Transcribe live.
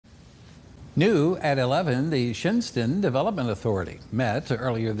New at 11, the Shinnston Development Authority met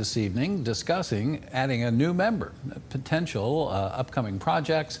earlier this evening discussing adding a new member, potential upcoming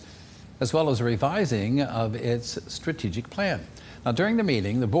projects, as well as a revising of its strategic plan. Now, during the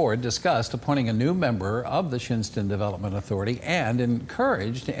meeting, the board discussed appointing a new member of the Shinnston Development Authority and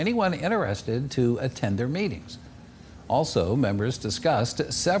encouraged anyone interested to attend their meetings. Also, members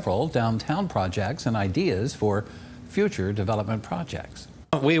discussed several downtown projects and ideas for future development projects.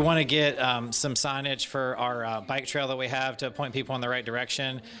 We want to get some signage for our bike trail that we have to point people in the right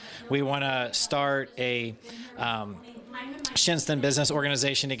direction. We want to start a Shinnston business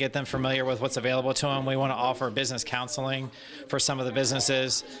organization to get them familiar with what's available to them. We want to offer business counseling for some of the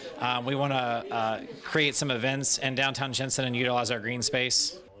businesses. We want to create some events in downtown Shinnston and utilize our green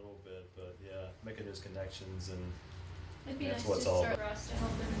space. A little bit, but yeah, making those connections, and it'd be that's nice what's to all start for us to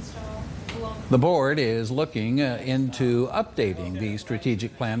help them install along. The board is looking into updating the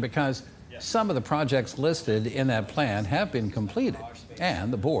strategic plan because some of the projects listed in that plan have been completed,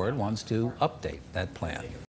 and the board wants to update that plan.